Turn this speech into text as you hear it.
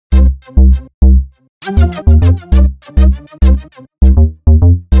Hello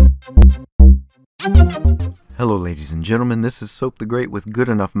ladies and gentlemen, this is Soap the Great with Good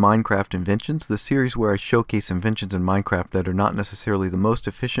Enough Minecraft Inventions, the series where I showcase inventions in Minecraft that are not necessarily the most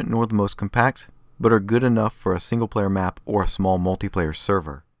efficient nor the most compact, but are good enough for a single player map or a small multiplayer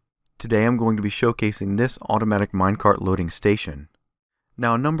server. Today I'm going to be showcasing this automatic minecart loading station.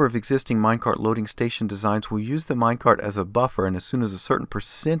 Now a number of existing minecart loading station designs will use the minecart as a buffer, and as soon as a certain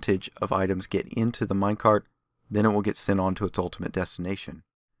percentage of items get into the minecart, then it will get sent on to its ultimate destination.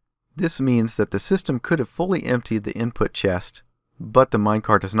 This means that the system could have fully emptied the input chest, but the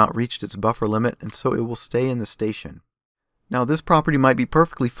minecart has not reached its buffer limit, and so it will stay in the station. Now this property might be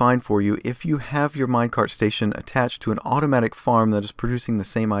perfectly fine for you if you have your minecart station attached to an automatic farm that is producing the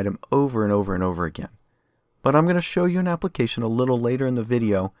same item over and over and over again. But I'm going to show you an application a little later in the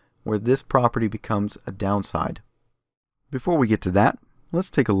video where this property becomes a downside. Before we get to that,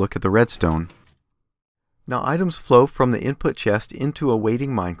 let's take a look at the redstone. Now items flow from the input chest into a waiting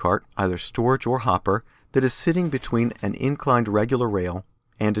minecart, either storage or hopper, that is sitting between an inclined regular rail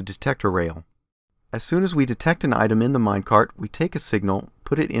and a detector rail. As soon as we detect an item in the minecart, we take a signal,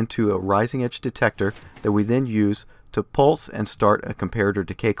 put it into a rising edge detector that we then use to pulse and start a comparator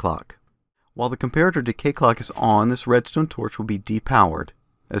decay clock. While the comparator decay clock is on, this redstone torch will be depowered.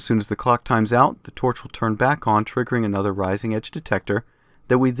 As soon as the clock times out, the torch will turn back on, triggering another rising edge detector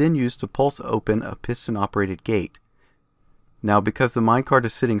that we then use to pulse open a piston-operated gate. Now because the minecart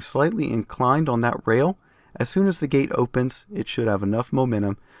is sitting slightly inclined on that rail, as soon as the gate opens, it should have enough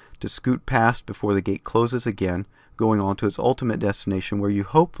momentum to scoot past before the gate closes again, going on to its ultimate destination, where you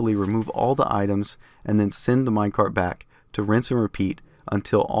hopefully remove all the items and then send the minecart back to rinse and repeat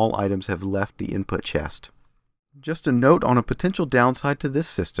until all items have left the input chest. Just a note on a potential downside to this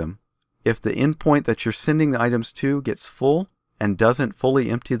system: if the endpoint that you're sending the items to gets full and doesn't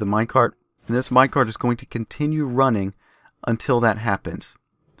fully empty the minecart, then this minecart is going to continue running until that happens.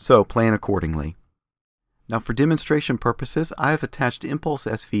 So plan accordingly. Now for demonstration purposes, I have attached Impulse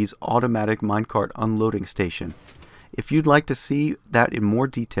SV's automatic minecart unloading station. If you'd like to see that in more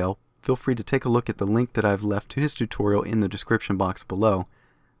detail, feel free to take a look at the link that I've left to his tutorial in the description box below,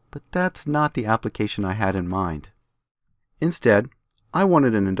 but that's not the application I had in mind. Instead, I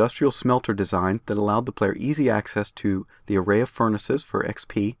wanted an industrial smelter design that allowed the player easy access to the array of furnaces for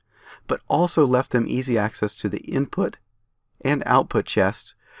XP, but also left them easy access to the input and output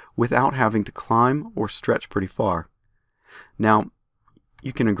chests without having to climb or stretch pretty far. Now,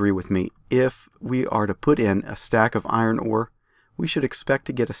 you can agree with me, if we are to put in a stack of iron ore, we should expect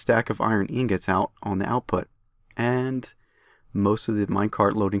to get a stack of iron ingots out on the output. And most of the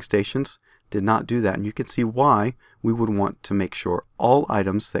minecart loading stations did not do that, and you can see why we would want to make sure all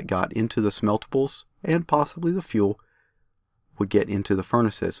items that got into the smeltables and possibly the fuel would get into the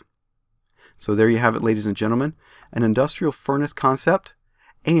furnaces. So there you have it, ladies and gentlemen, an industrial furnace concept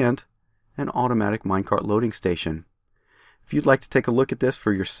and an automatic minecart loading station. If you'd like to take a look at this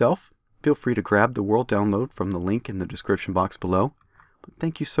for yourself, feel free to grab the world download from the link in the description box below. But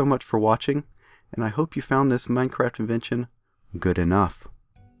thank you so much for watching, and I hope you found this Minecraft invention good enough.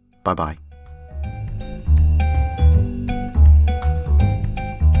 Bye bye.